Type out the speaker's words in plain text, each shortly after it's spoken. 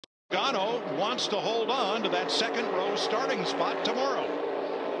Logano wants to hold on to that second row starting spot tomorrow.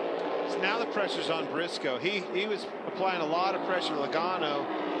 So now the pressure's on Briscoe. He was applying a lot of pressure to Logano.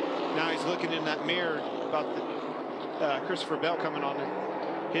 Now he's looking in that mirror about the Christopher Bell coming on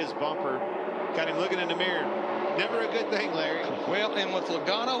his bumper. Got him looking in the mirror. Never a good thing, Larry. Well, and with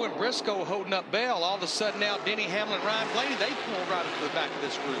Logano and Briscoe holding up Bell, all of a sudden now Denny Hamlin and Ryan Blaney, they pull right into the back of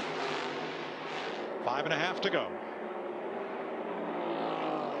this group. 5.5 to go.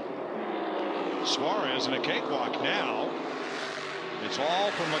 Suarez in a cakewalk now. It's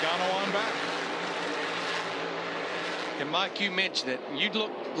all from Logano on back. And Mike, you mentioned it. You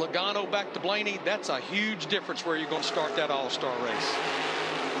look Logano back to Blaney, that's a huge difference where you're going to start that all-star race.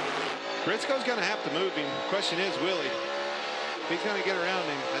 Briscoe's going to have to move him. The question is, will he? If he's going to get around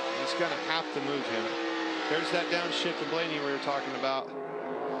him, he's going to have to move him. There's that downshift to Blaney we were talking about.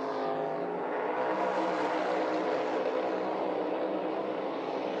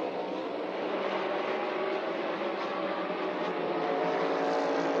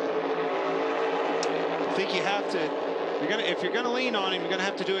 I think you have to, if you're going to lean on him, you're going to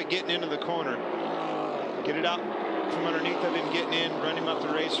have to do it getting into the corner. Get it out from underneath of him, getting in, run him up the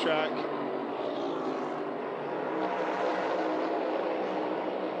racetrack.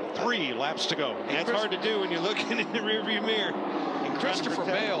 3 laps to go. That's hard to do when you're looking in the rearview mirror. And Christopher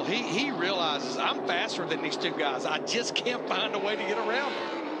Bell, he realizes I'm faster than these two guys. I just can't find a way to get around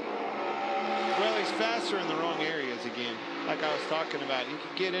them. Well, he's faster in the wrong areas again. Like I was talking about, you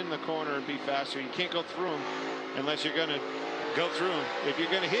can get in the corner and be faster. You can't go through him unless you're going to go through him. If you're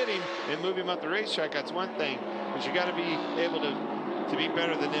going to hit him and move him up the racetrack, that's one thing. But you got to be able to be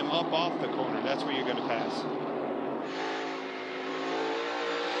better than them up off the corner. That's where you're going to pass.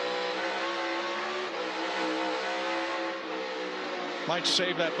 Might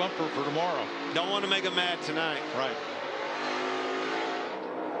save that bumper for tomorrow. Don't want to make him mad tonight. Right.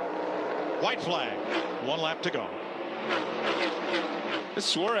 White flag. 1 lap to go. This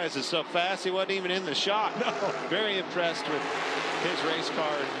Suarez is so fast, he wasn't even in the shot. No. Very impressed with his race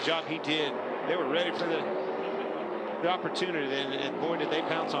car and the job he did. They were ready for the opportunity, and boy, did they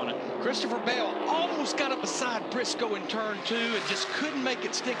pounce on it. Christopher Bell almost got up beside Briscoe in turn 2 and just couldn't make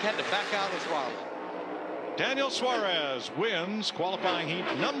it stick, had to back out of the throttle. Daniel Suarez wins qualifying heat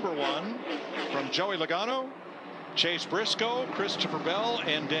 #1 from Joey Logano, Chase Briscoe, Christopher Bell,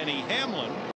 and Denny Hamlin.